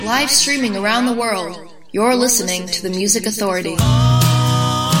live streaming around the world. You're listening to the Music Authority. All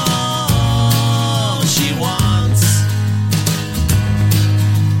she wants,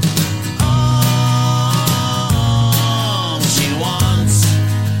 all she wants.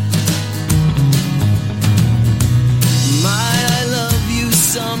 My I love you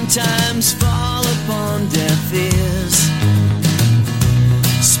sometimes fall upon deaf ears.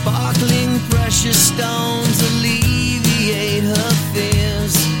 Sparkling precious stones alleviate her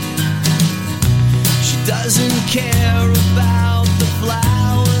fears. She doesn't care about the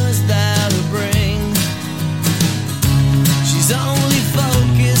flowers that I bring. She's only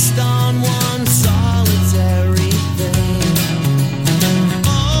focused on one solitary thing.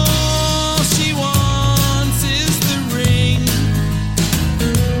 All she wants is the ring,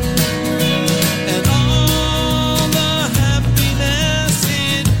 and all the happiness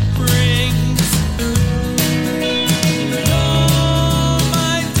it brings. Oh,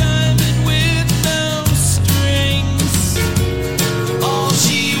 my diamond with no strings. All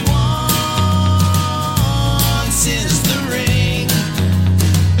she wants is the ring.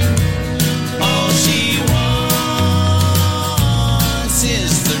 All she wants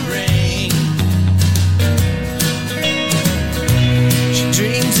is the ring. She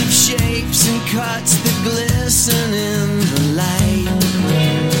dreams of shapes and cuts that glisten in the light.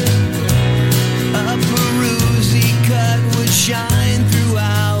 A Peruzzi cut would shine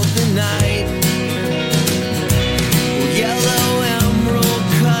throughout the night. Yellow emerald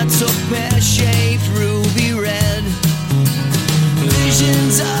cuts or pear-shaped ruby red.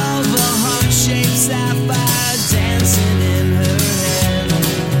 Visions of a heart-shaped sapphire dancing in her head.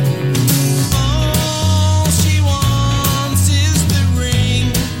 All she wants is the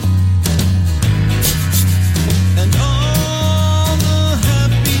ring, and all the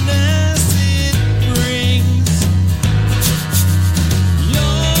happiness it brings.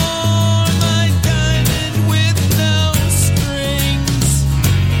 You're my diamond with no strings.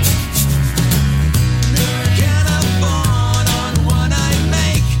 Never can afford on what I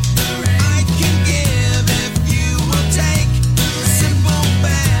make. I can give if you will take. A simple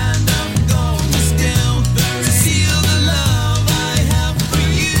band of gold still to seal the love I have for you.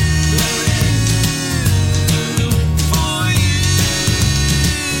 For you.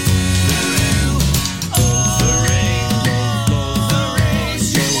 Oh, the ring,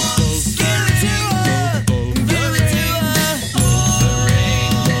 she wants. Give it to her, give it to her. Oh,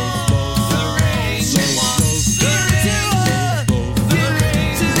 the ring, she wants. Give it to her, give it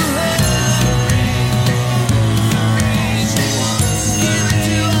to her. She wants. Give it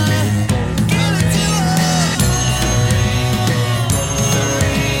to her, give it to her.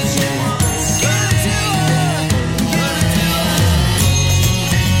 She wants. Give it to her, give it to her.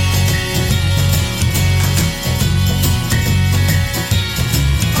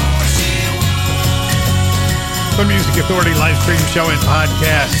 All she wants. The Music Authority live stream show and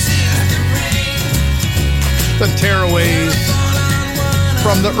podcast. The Tearaways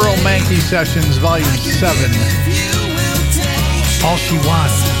from the Earl Mankey Sessions, Volume 7. All she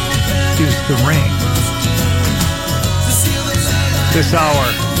wants is the ring. This hour,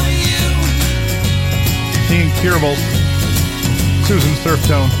 The Incurables, Susan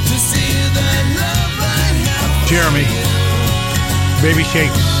Surftone, Jeremy, Baby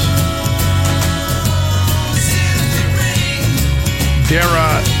Shakes,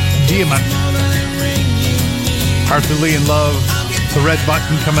 Dara Diamond, Arthur Lee in Love, The Red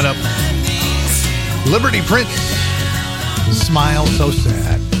Button coming up, Liberty Prince, Smile So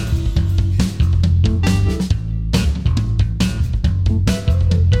Sad.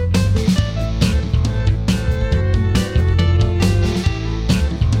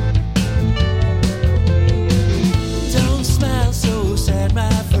 Don't smile so sad, my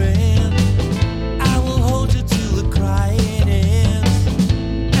friend. I will hold you till the crying ends,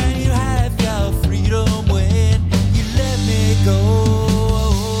 and you have your freedom when you let me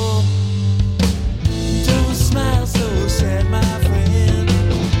go. Don't smile so sad, my friend.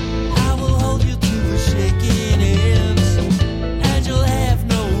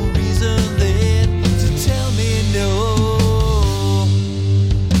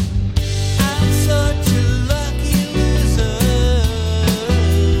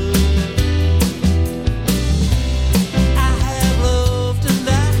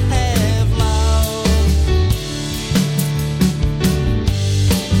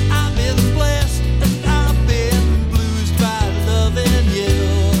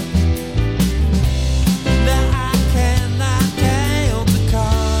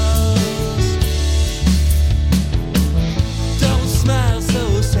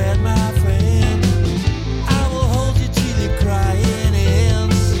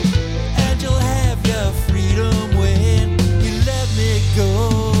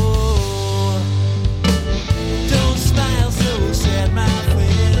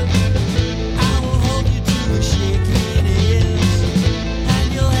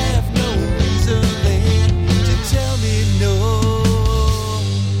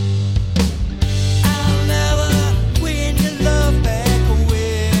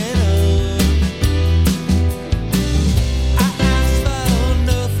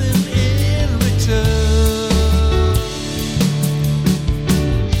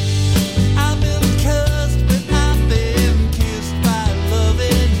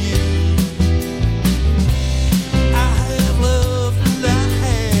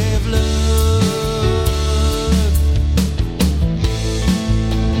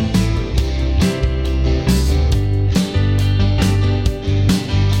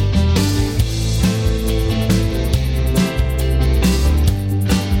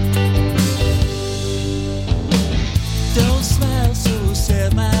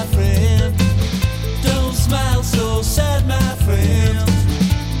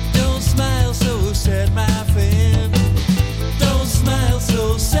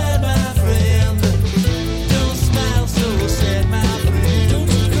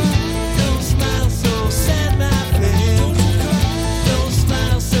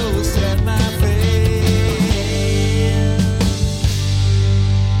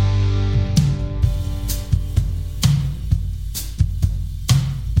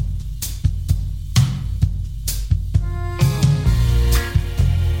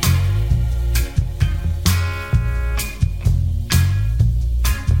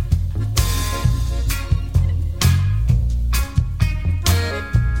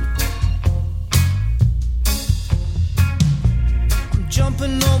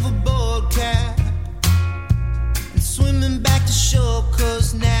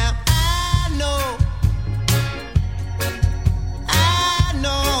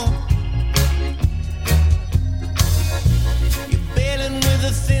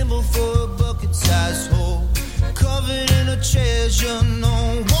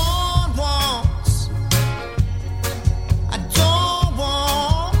 no one wants. I don't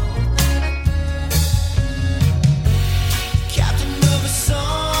want. Captain of a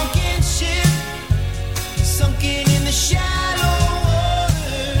sunken ship, sunken in the shallow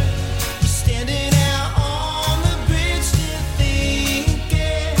water. You're standing out on the bridge, still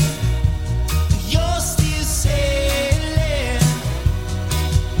thinking you're still sailing.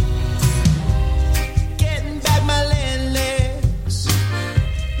 Getting back my land legs,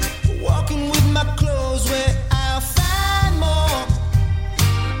 walking with my clothes where I'll find more.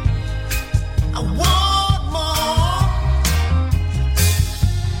 I want more.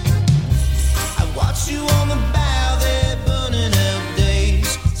 I watch you on the bow there, burning up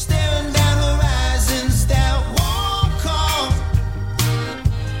days, staring down horizons that won't come.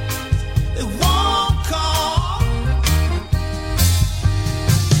 They won't come.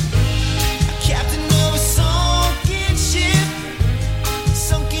 A captain of a sunken ship,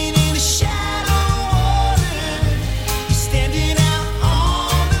 sunken in the shallow water. You're standing out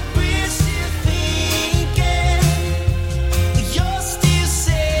on the bridge, still thinking you're still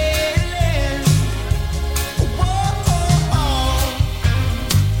sailing. Whoa.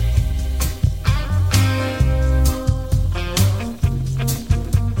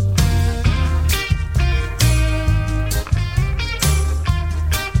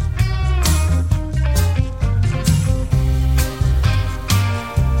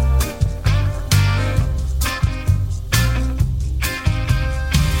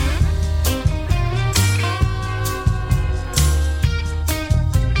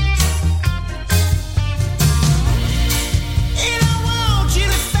 And I want you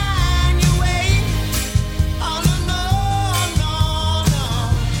to find your way. Oh no, no, no.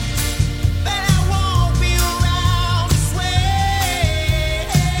 But I won't be around this way.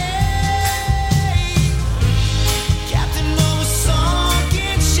 Captain of a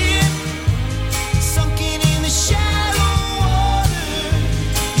sunken ship, sunken in the shallow water.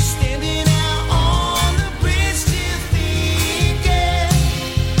 You're standing out on the bridge, still thinking.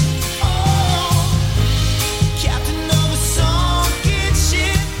 Oh, captain of a sunken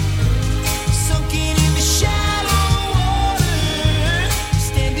ship, sunken in the shallow water.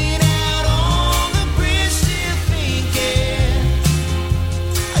 Standing out on the bridge, still thinking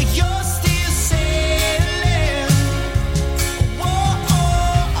you're still sailing. Whoa.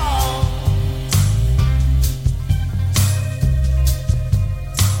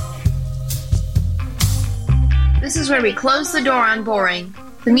 This is where we close the door on boring.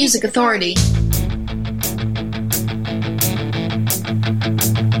 The Music Authority.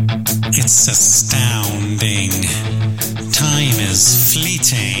 It's astounding. Time is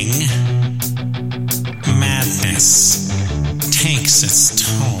fleeting. Madness takes its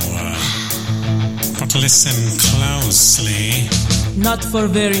toll. But listen closely. Not for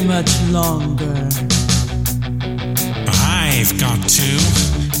very much longer. I've got to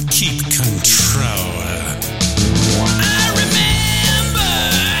keep control. I remember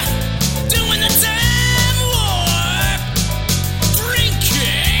doing the time war,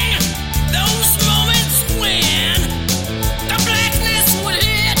 drinking those moments when the blackness would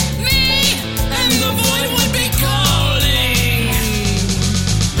hit me and the void would be calling.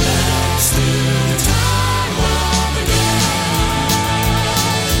 Let's do the time warp again.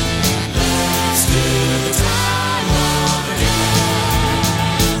 Let's do the time warp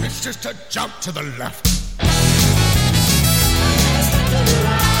again. It's just a jump to the left.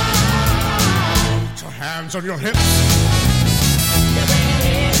 Put your hands on your hips.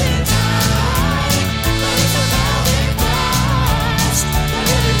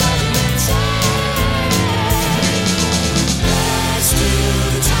 Let's do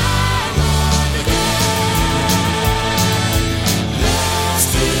the time warp again. Let's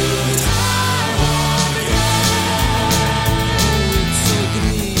do the time warp again.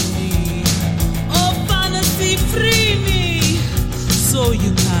 Oh, fantasy, free me, so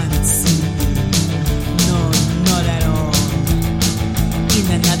you can't see me. No, not at all.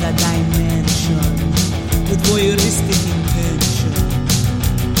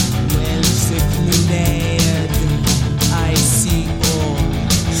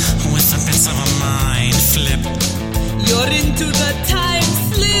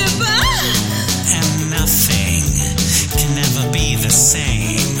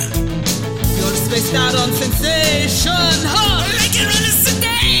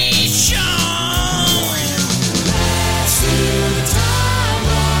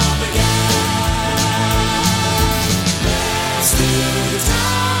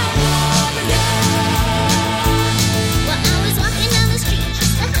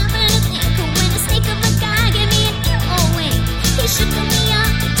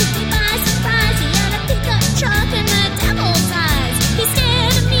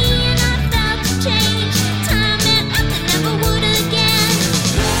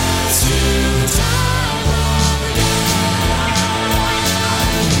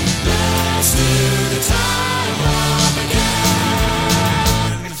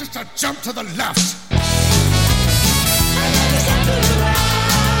 the left.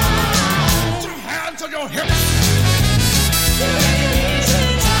 Put your hands on your hips.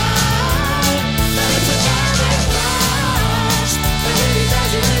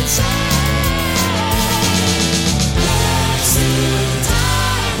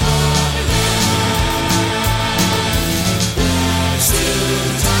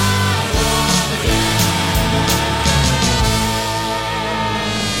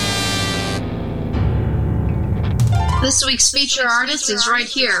 This week's feature artist is right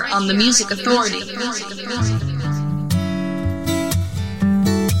here on The Music Authority.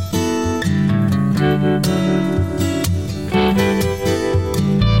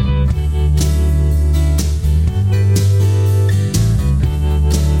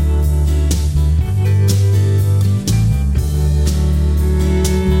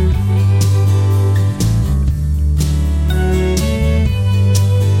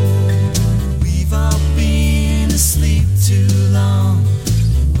 We've all been asleep too long.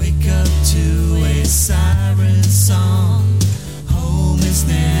 Wake up to a siren song. Home is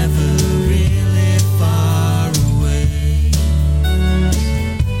never really far away.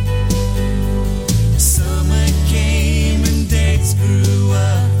 Summer came and days grew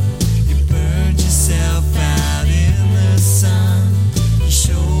up. You burned yourself out in the sun. Your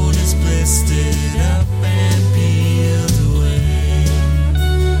shoulders blistered up and peeled away.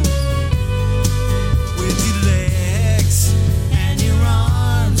 With your legs and your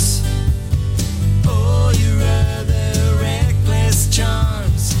arms, oh, your other reckless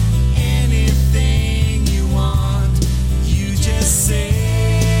charms. Anything you want, you just say.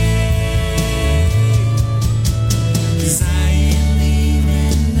 'Cause I ain't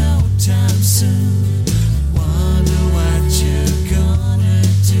leaving no time soon. Wonder what you're gonna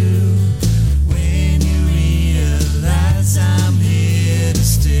do when you realize I'm here to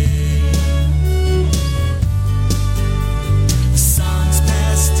stay. The song's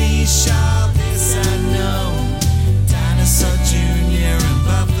pastiche, all this I know. Dinosaur Jr. and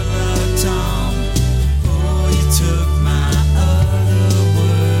Buffalo Tom. Oh, you took my other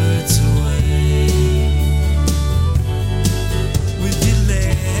words away. With your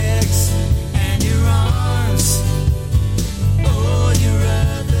legs and your arms, oh, your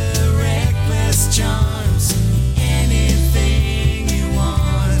other reckless charms. Anything you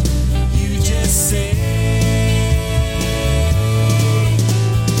want, you just say.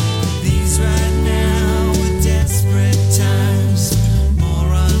 These right now are desperate times.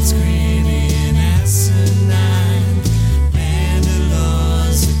 Morons grinning asinine. Band of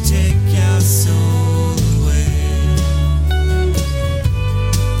laws who take your soul away.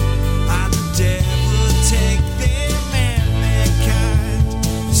 Are the devil take them and mankind?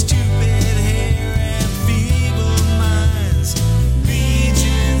 Stupid hair and feeble minds.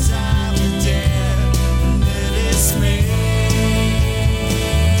 Legions of the dead and the dismayed.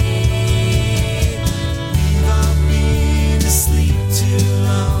 We've all been asleep too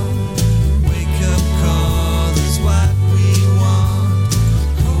long. Wake up call is what we want.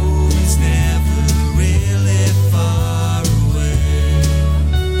 Home is never really far away.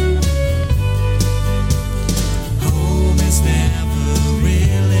 Home is never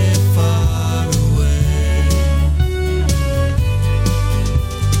really far away.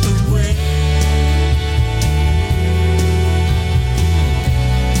 Away.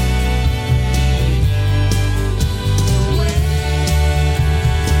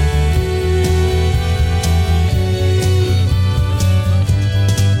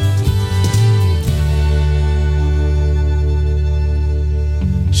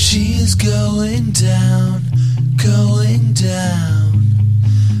 She is going down,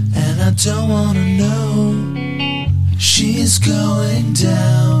 and I don't wanna know. She is going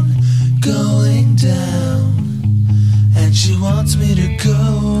down, and she wants me to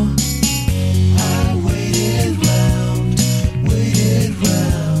go. I waited round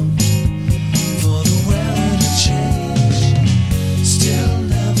for the weather to change. Still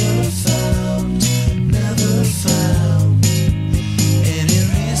never found any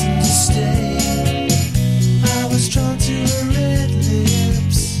reason to stay. I was drawn to her red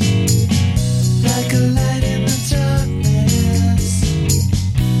lips, like a light in the darkness.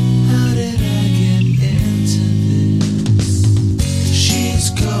 How did I get into this? She's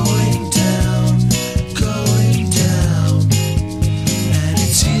going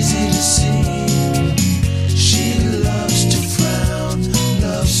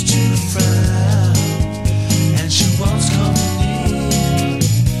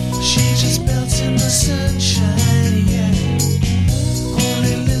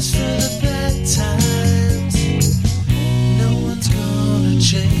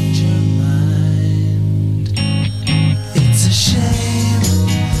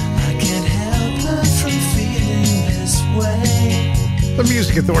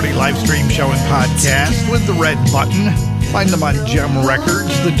Music Authority live stream show and podcast with the red button. Find them on Gem Records,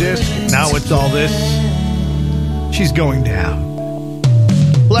 the disc. Now It's All This. She's Going Down.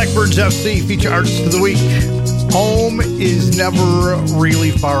 Blackbirds FC feature artist of the week. Home is Never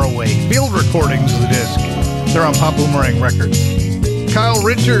Really Far Away. Field recordings of the disc. They're on Pop Boomerang Records. Kyle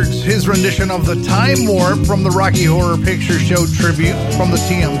Richards, his rendition of The Time Warp from the Rocky Horror Picture Show tribute from the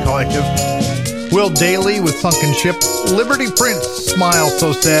TM Collective. Will Daly with Sunken Ship. Liberty Prince, Smile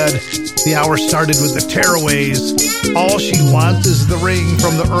So Sad. The hour started with the Tearaways. All She Wants Is the Ring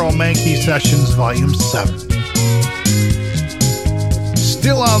from the Earl Mankey Sessions, Volume 7.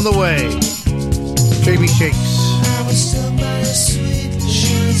 Still on the way, Baby Shakes.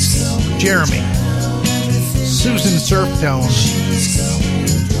 Jeremy. Susan Surftone.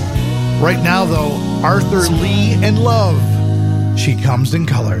 Right now, though, Arthur Lee and Love. She Comes in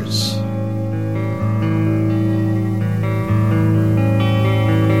Colors.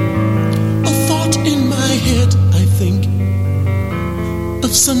 A thought in my head, I think,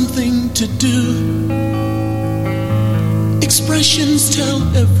 of something to do. Expressions tell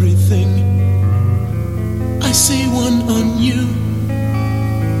everything. I see one on you.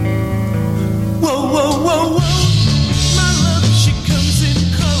 Whoa, whoa, whoa, whoa. My love, she comes in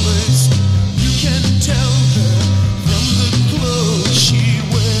colors. You can tell her from the clothes she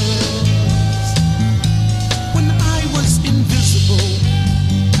wears. When I was invisible,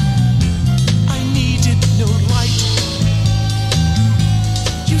 I needed no light.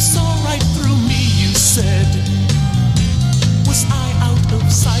 You saw right through me, you said. Was I out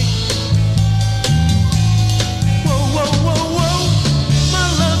of sight? Whoa, whoa, whoa, whoa. My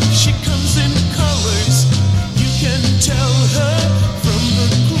love, she comes in colors. You can tell her from the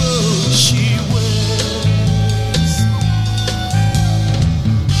clothes she wears.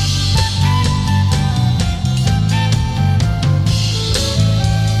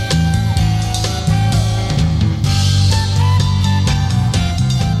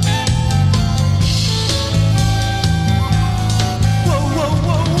 Whoa, whoa,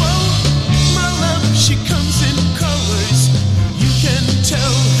 whoa, whoa. My love, she comes in colors. You can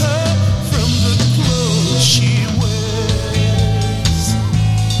tell her from the clothes she wears.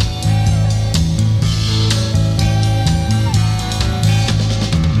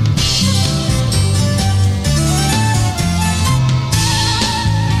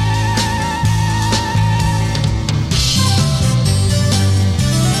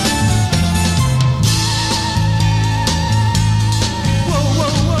 Whoa,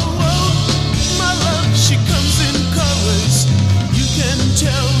 whoa, whoa, whoa. My love, she comes in colors. You can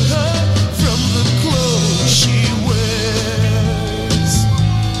tell her from the clothes she wears.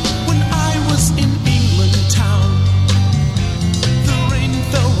 When I was in England town, the rain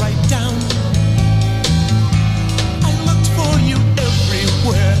fell right down. I looked for you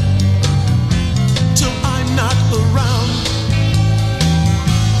everywhere till I'm not around.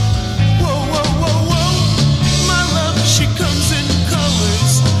 Whoa, whoa, whoa, whoa. My love, she comes in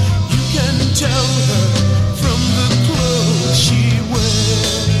colors. You can tell her from the clothes she wears.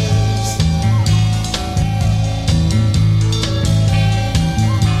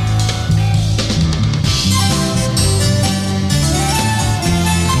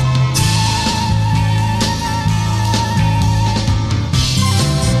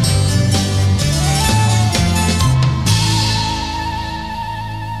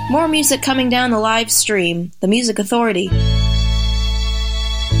 More music coming down the live stream, The Music Authority.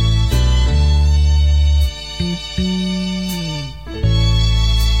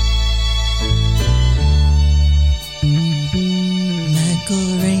 Michael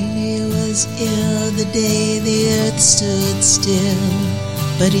Rainey was ill the day the earth stood still,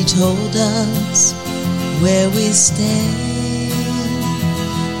 but he told us where we stand.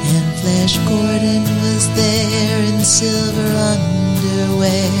 And Flash Gordon was there in silver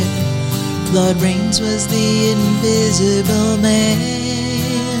underwear. Claude Rains was the invisible man.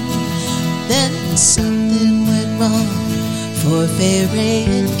 Then something went wrong for Fay Ray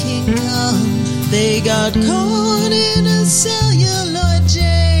and King Kong. They got caught in a celluloid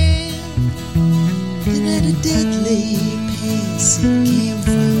jam. Then at a deadly pace, it came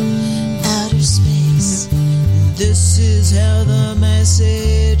from outer space. This is how the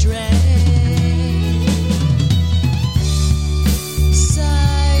message ran.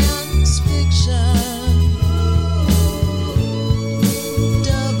 Science fiction,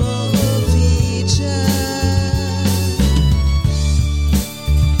 double feature.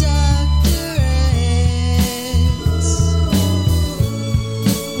 Dr. X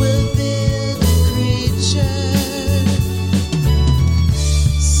will build a creature.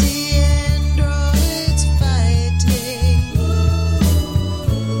 See androids fighting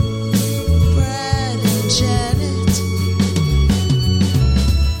Janet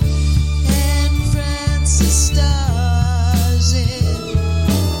and Francis stars in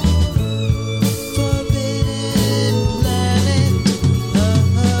Forbidden Planet.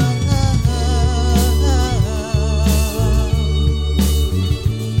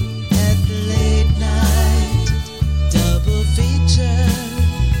 At the late night double feature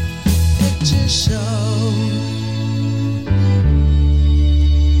picture show.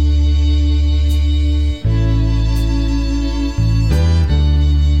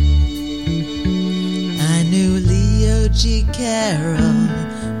 G. Carroll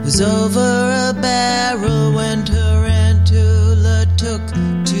was over a barrel when Tarantula took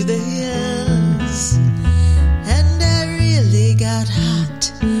to the hills. And I really got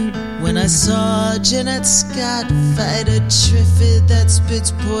hot when I saw Jeanette Scott fight a Triffid that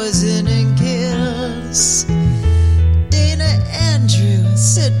spits poison and kills. Dana Andrews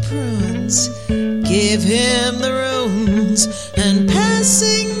said prunes gave him the runes, and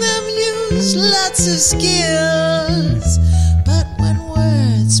passing them used lots of skills. But when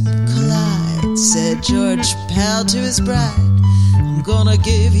words collide, said George Pal to his bride, I'm gonna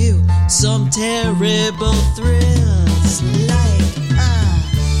give you some terrible thrills, like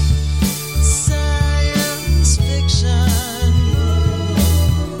science fiction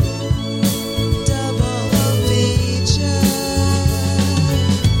double feature.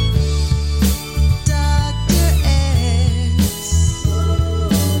 Dr. X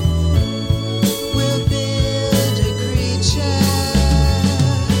will build a creature.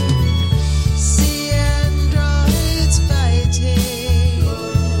 See androids fighting.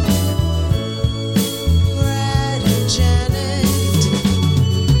 Brad and Janet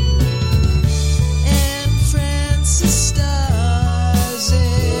and Francis stars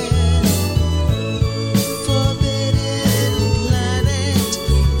in Forbidden Planet.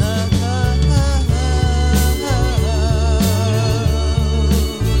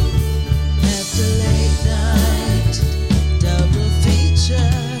 After late night double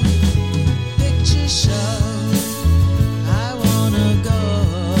feature picture show, I wanna go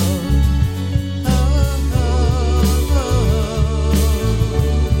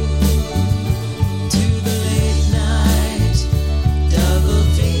to the late night double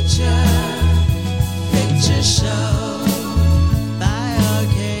feature picture show by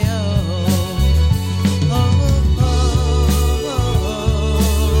RKO.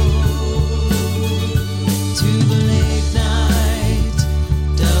 To the late night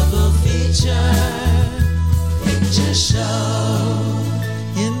double feature picture show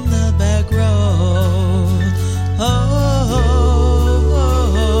in the back row.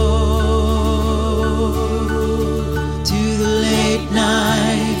 To the late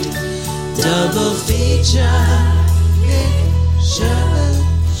night double feature picture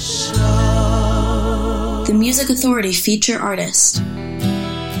show. The Music Authority feature artist.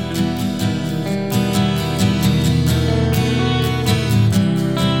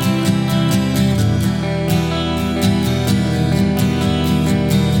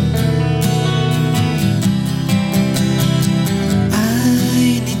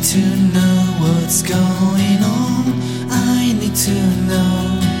 I need to know what's going on. I need to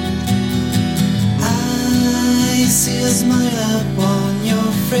know. I see a smile upon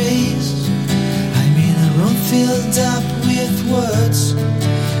your face. I'm in a room filled up with words.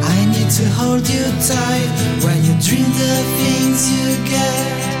 I need to hold you tight when you dream the things you get.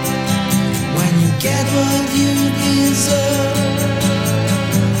 When you get what you deserve.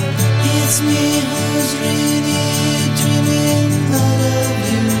 It's me who's really dreaming all of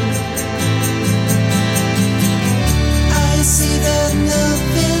you. I see that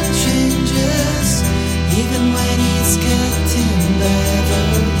nothing changes, even when it's getting better.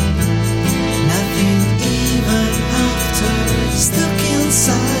 Nothing even after, stuck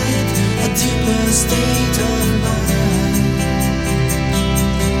inside a deeper state of mind.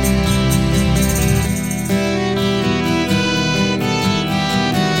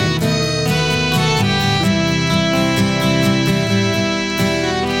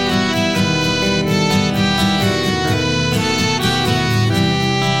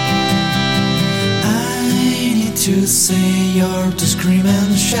 To say or to scream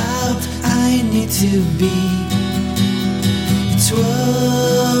and shout, I need to be. It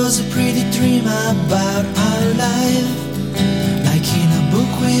was a pretty dream about our life, like in a book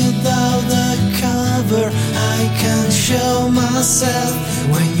without the cover. I can't show myself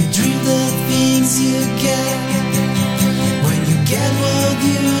when you dream the things you get. When you get what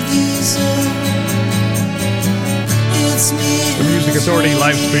you deserve. It's me. The Music Authority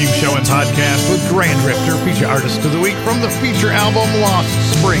live stream show and podcast with Grand Drifter, feature artist of the week from the feature album Lost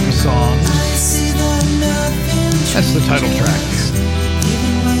Spring Songs. I see That's the title track.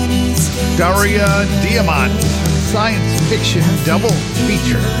 Daria Diamant, science fiction double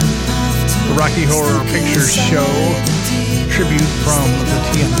feature. The Rocky Horror Picture Show tribute from the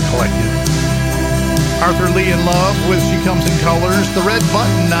TM Collective. Arthur Lee in Love with She Comes in Colors. The Red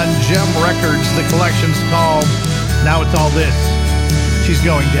Button on Gem Records. The collection's called Now It's All This. She's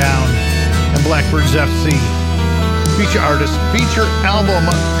Going Down. And Blackbirds FC. Feature artist. Feature album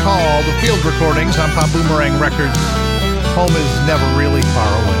called Field Recordings on Pop Boomerang Records. Home is Never Really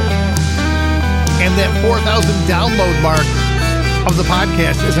Far Away. And that 4,000 download mark of the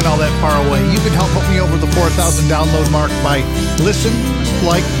podcast isn't all that far away. You can help put me over the 4,000 download mark by listen,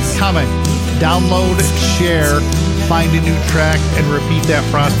 like, comment, download, share, find a new track, and repeat that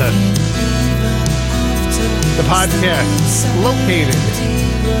process. The podcast located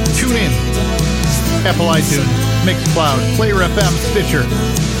TuneIn, Apple iTunes, Mixcloud, Player FM, Stitcher,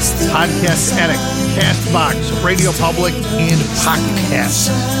 Podcast Addict, Castbox, Radio Public, and Pocket Cast.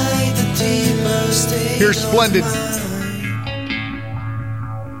 Here's Splendid.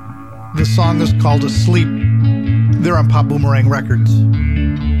 The song is called Asleep. They're on Pop Boomerang Records,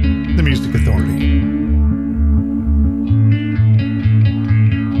 the Music Authority.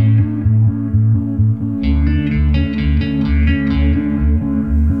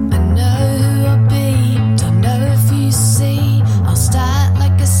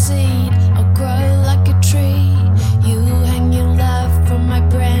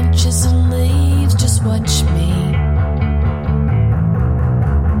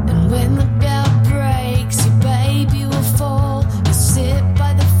 Sit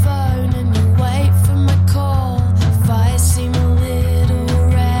by the phone and you wait for my call.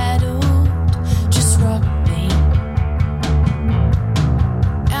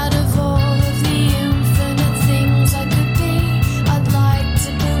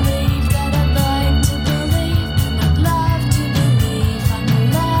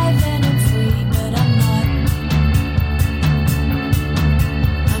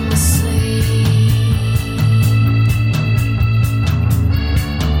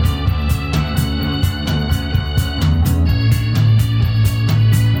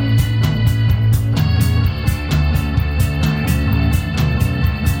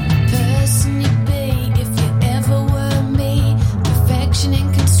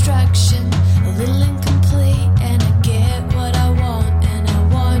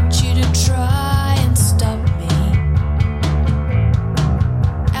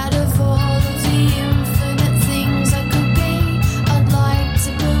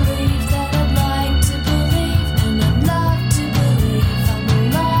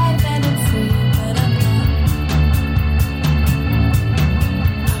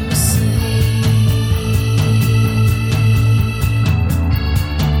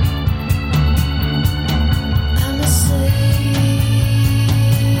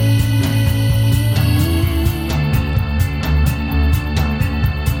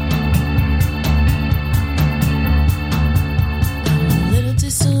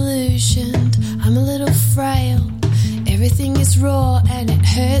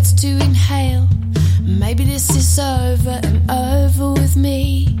 hurts to inhale. Maybe this is over and over with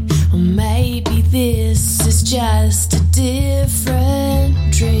me. Or maybe this is just a different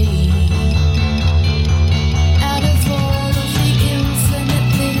dream. Out of all of the infinite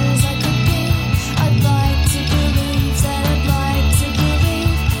things I could be, I'd like to believe that I'd like to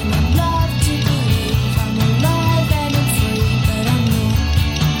believe, and I'd love to believe I'm alive and I'm free, but I'm not.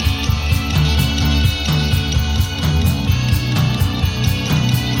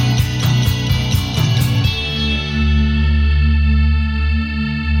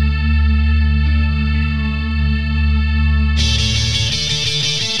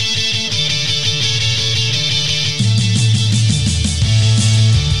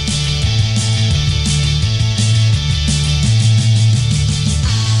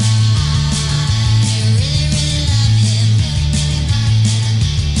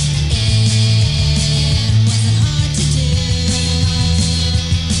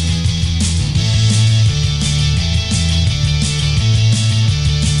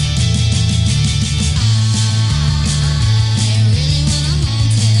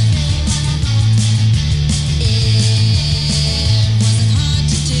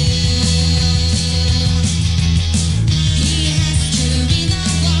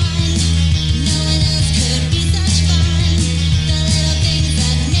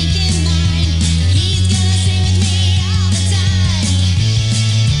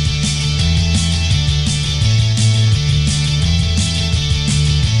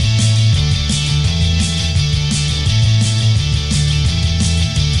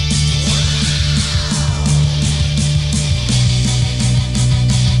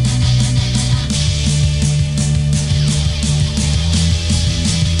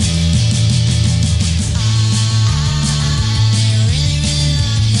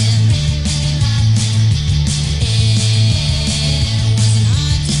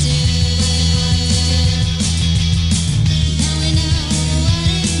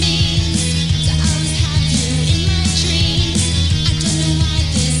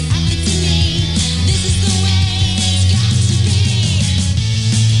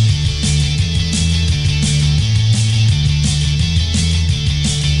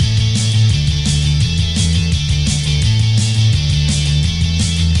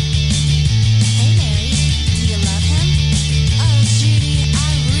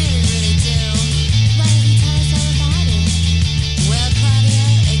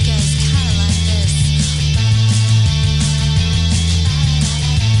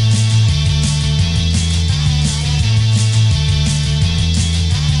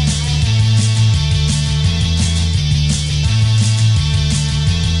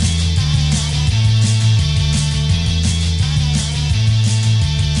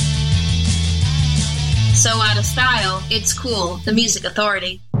 so out of style, it's cool. The Music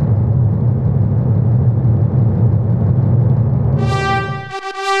Authority.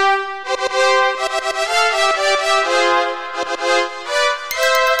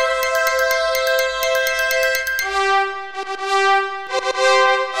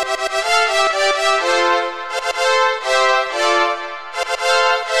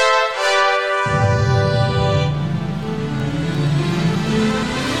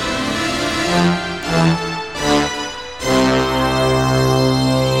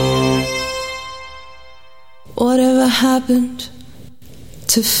 Whatever happened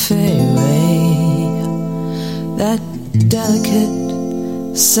to Fay Ray, that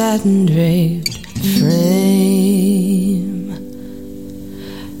delicate satin draped frame,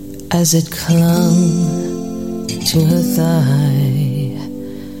 as it clung to her thigh,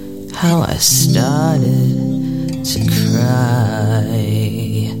 how I started to cry,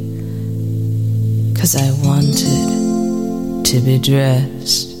 'cause I wanted to be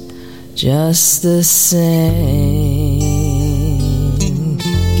dressed just the same.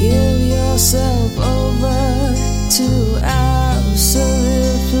 Give yourself over to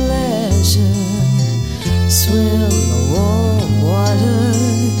absolute pleasure. Swim the warm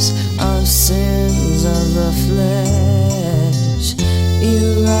waters of sins of the flesh.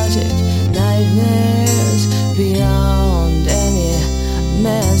 Erotic nightmares beyond any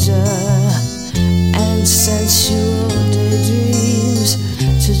measure, and sensual daydreams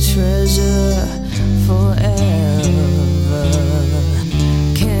to treasure forever.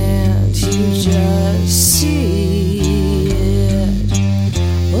 Can't you just see it?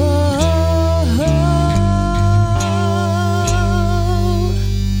 Oh,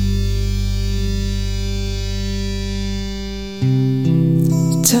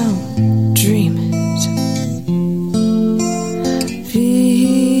 don't dream it. Be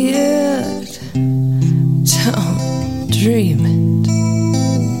it. Don't dream it.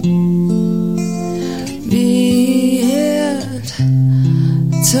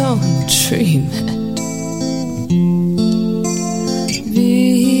 Don't dream it. Be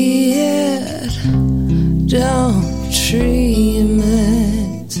it. Don't dream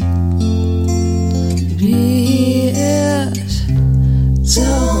it. Be it.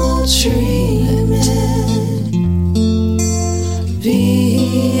 Don't dream it. Be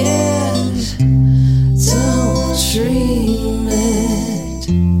it. Don't dream it.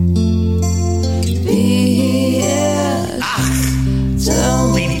 Be it.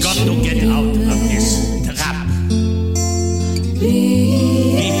 We've got to get out of this trap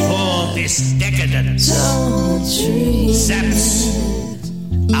before this decadence saps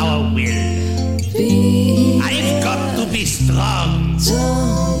our will. I've got to be strong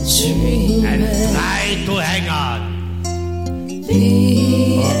and try to hang on,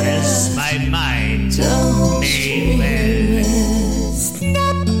 or else my mind may well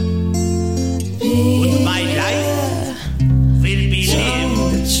snap. But my life will be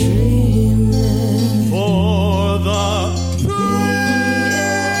lived for the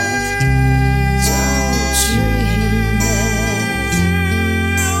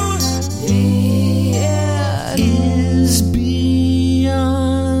is beyond.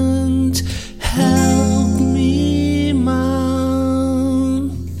 Help me, Mom.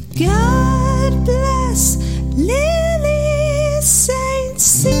 God bless Lily St.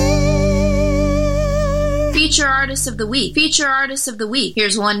 Cyr. Feature Artist of the Week. Feature Artist of the Week.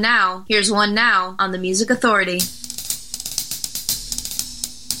 Here's one now. Here's one now on the Music Authority.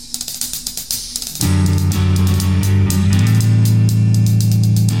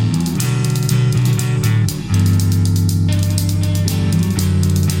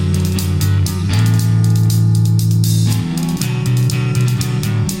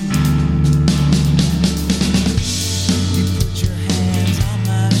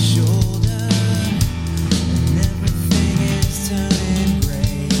 Everything is turning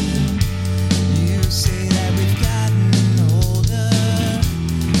gray. You say that we've got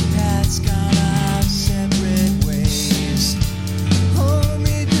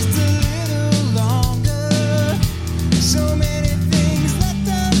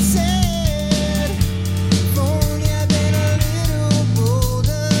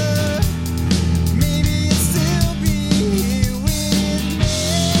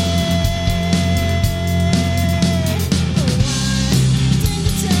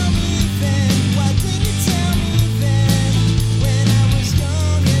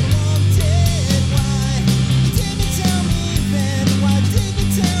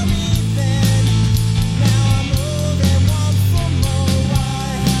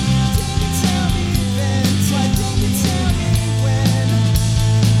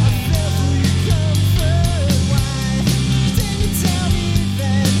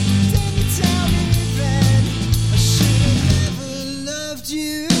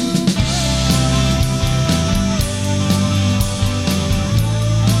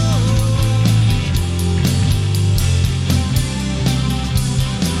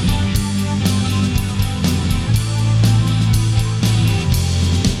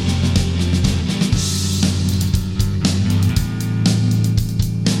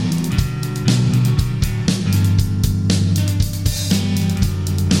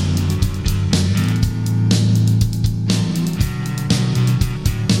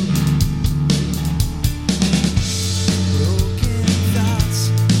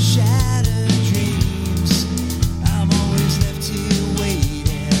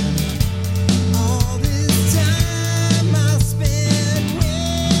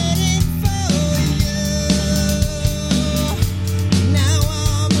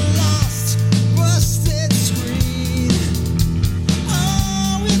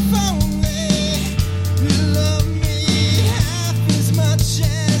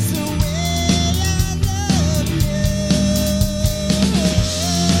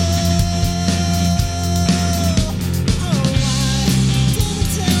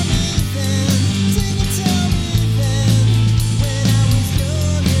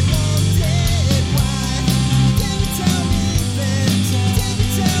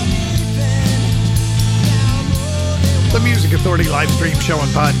Music Authority live stream show and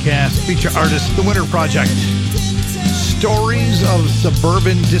podcast. Feature artist, The Winter Project. Stories of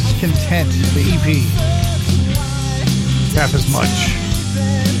Suburban Discontent, the EP. Half as much.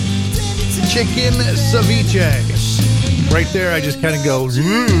 Chicken ceviche. Right there, I just kind of go, yuck.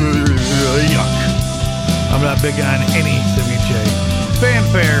 I'm not big on any ceviche.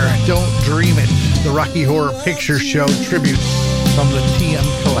 Fanfare, Don't Dream It. The Rocky Horror Picture Show tribute from the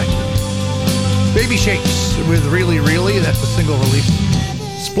TM Collective. Baby Shakes with Really Really, that's a single release.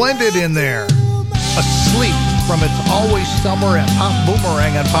 Splendid in there. Asleep from It's Always Summer at Pop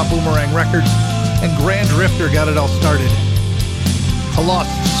Boomerang on Pop Boomerang Records. And Grand Drifter got it all started. A Lost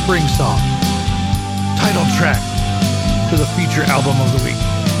Spring Song. Title track to the feature album of the week.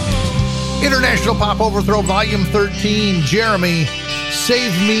 International Pop Overthrow Volume 13, Jeremy,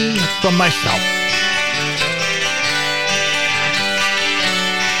 Save Me From Myself.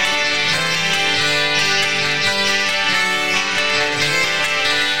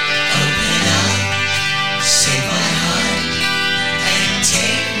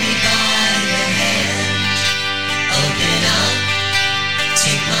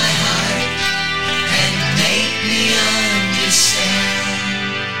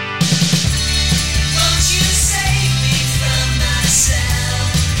 Won't you save me from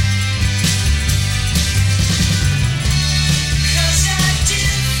myself?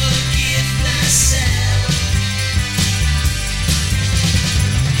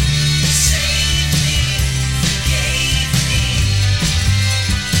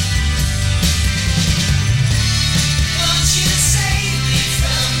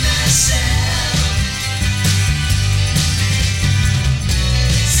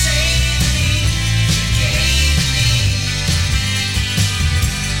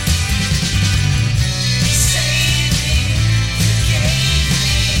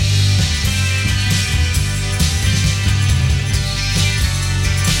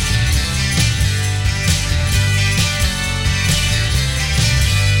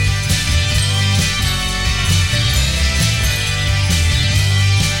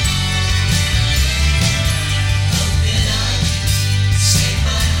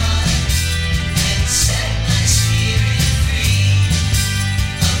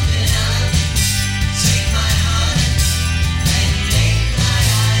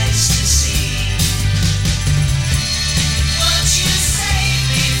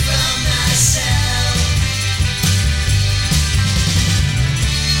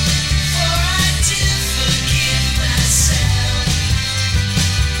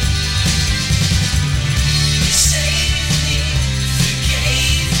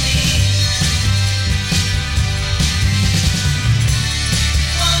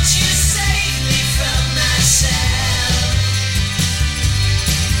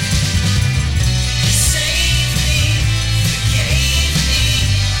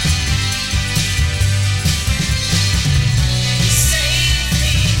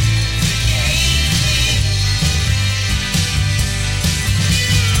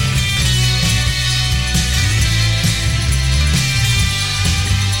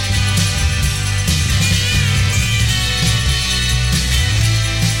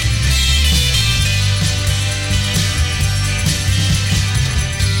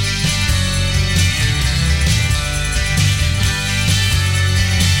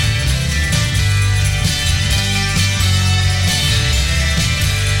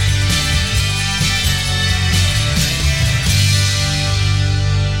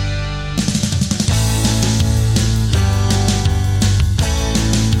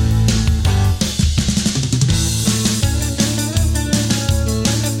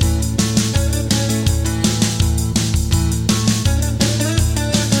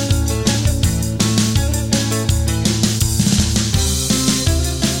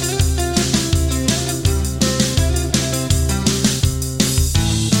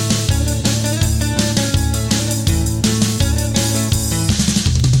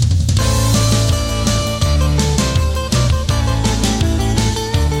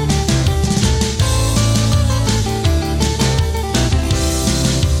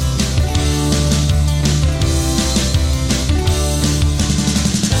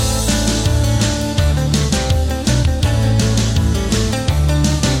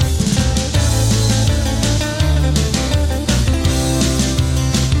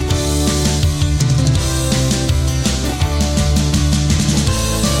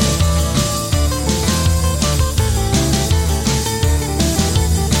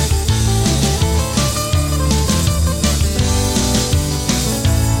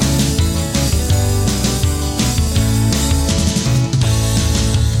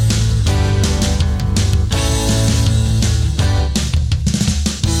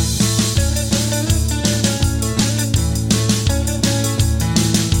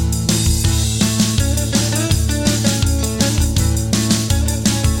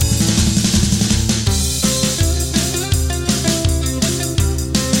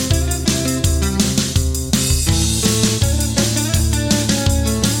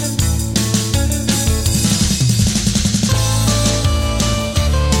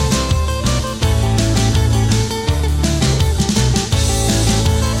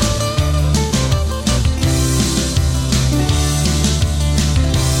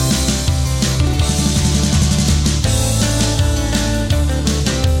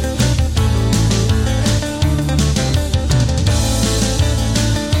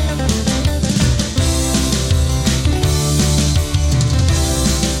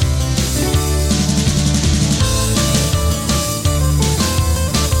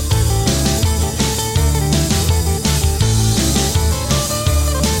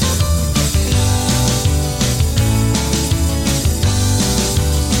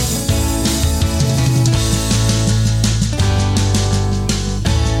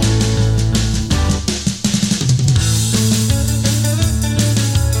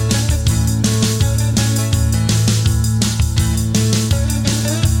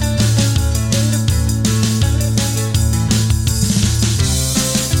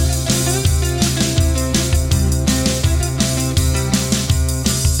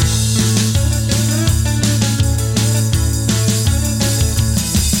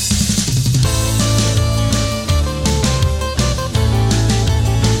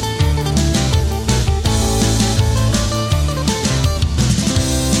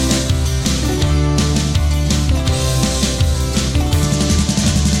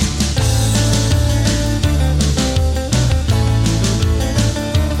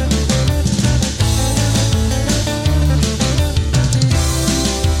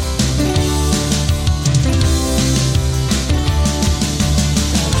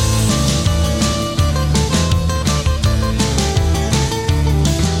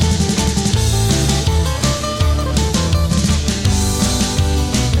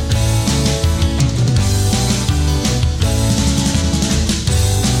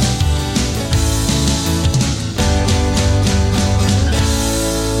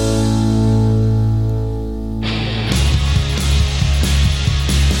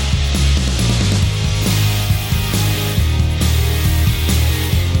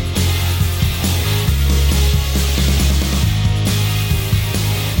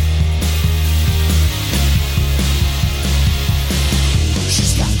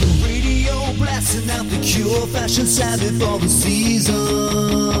 fashion savvy for the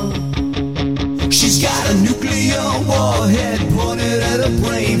season. She's got a nuclear warhead pointed at a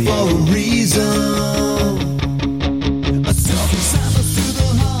plane for a reason. A selfie summer through the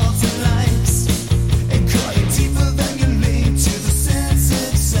hearts and lights, and cutting deeper than you lean to the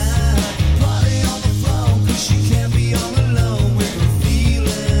sensitive side. Party on the floor, 'cause she can't be all alone with her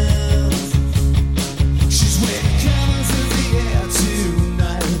feelings. She's waving colors in the air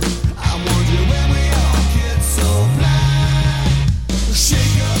tonight. I'm wondering when we all get so blind.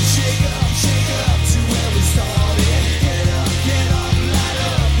 Shake up, shake up, shake up to where we started. Get up, light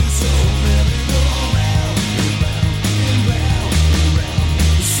up, and so merry go round and round and round and round.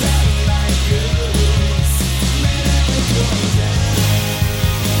 The satellite girls, let it go down.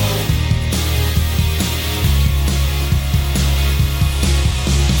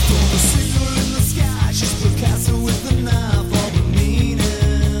 For the signal in the sky, she's Picasso with a knife for the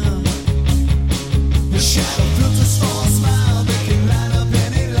meaning. The shadow filters for a smile, they can light up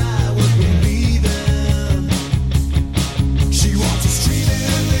any lie we're believing. She wants us streaming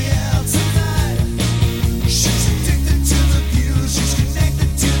in the air tonight. She's addicted to the view, she's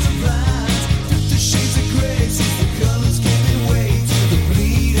connected to the lines. 50 shades of gray, sees the colors giving way to the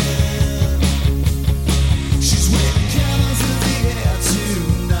bleeding. She's waving colors in the air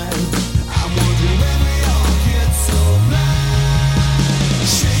tonight. I'm wondering when we all get so blind.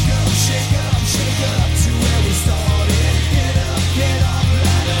 Shake up, shake up, shake up to where we started. Get up,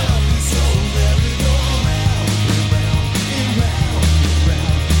 light up, and so merry go round and round and round and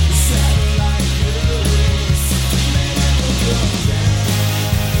round. The satellite girls, let it go down.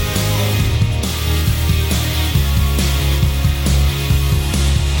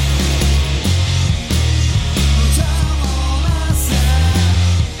 Time on our side,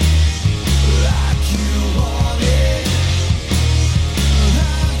 like you want it.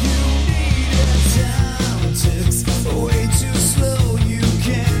 How you need it, time ticks way too slow. You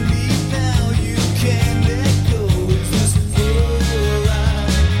can't leave now, you can't let go. Is this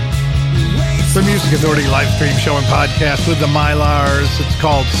alright? The Music Authority live stream show and podcast with the Mylars. It's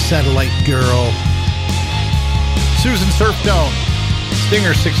called Satellite Girl. Susan Surftone,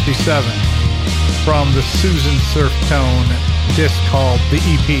 Stinger 67, from the Susan Surftone disc called The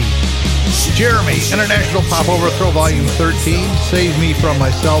EP. Jeremy, International Pop Overthrow Volume 13, Save Me From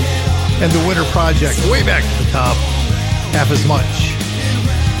Myself, and The Winter Project, way back at the top, half as much.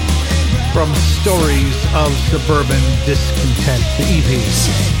 From Stories of Suburban Discontent, the EP.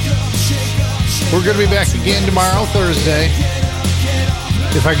 We're going to be back again tomorrow, Thursday.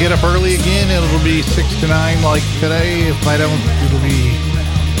 If I get up early again, it'll be 6 to 9 like today. If I don't, it'll be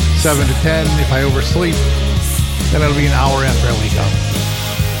 7 to 10. If I oversleep, then it'll be an hour after I wake up.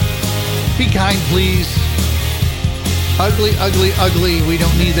 Be kind, please. Ugly, ugly, ugly. We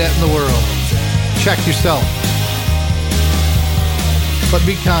don't need that in the world. Check yourself. But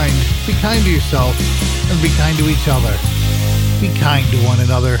be kind. Be kind to yourself and be kind to each other. Be kind to one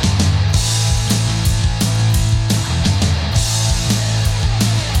another.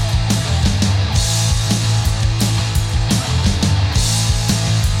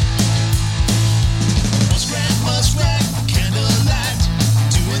 Muskrat, candlelight,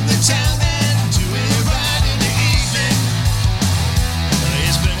 doing the town and doing it right in the evening.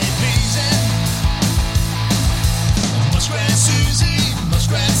 It's very pleasing. Muskrat Susie,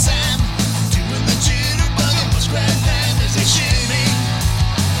 Muskrat Sam, doing the jitterbug and Muskrat Land as they shimmy.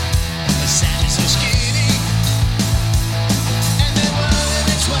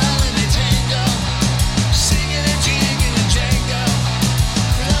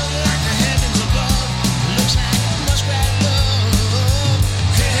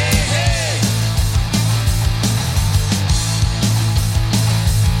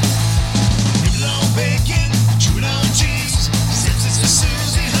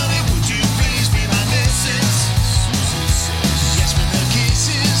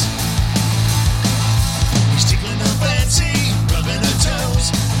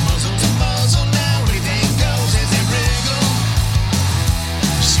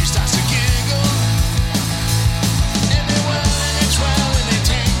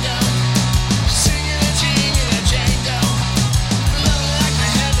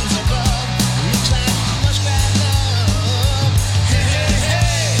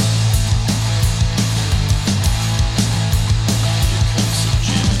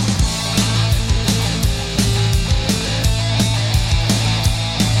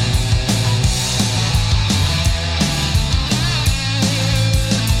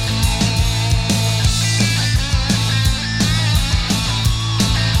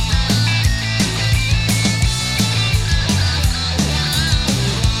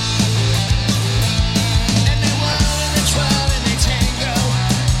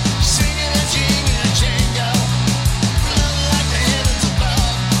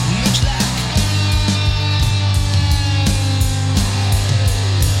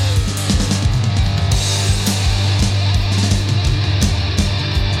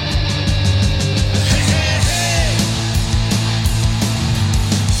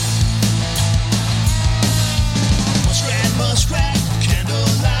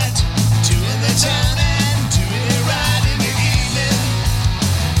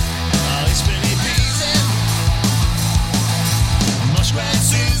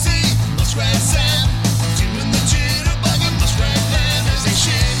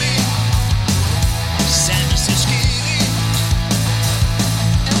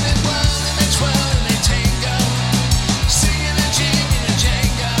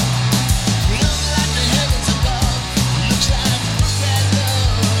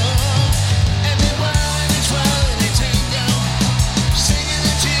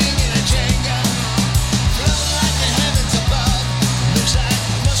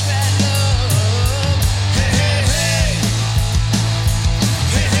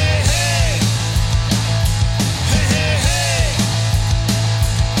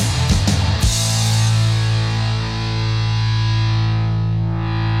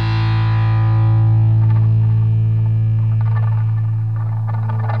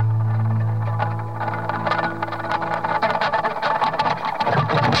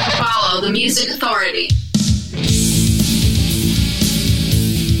 Music Authority.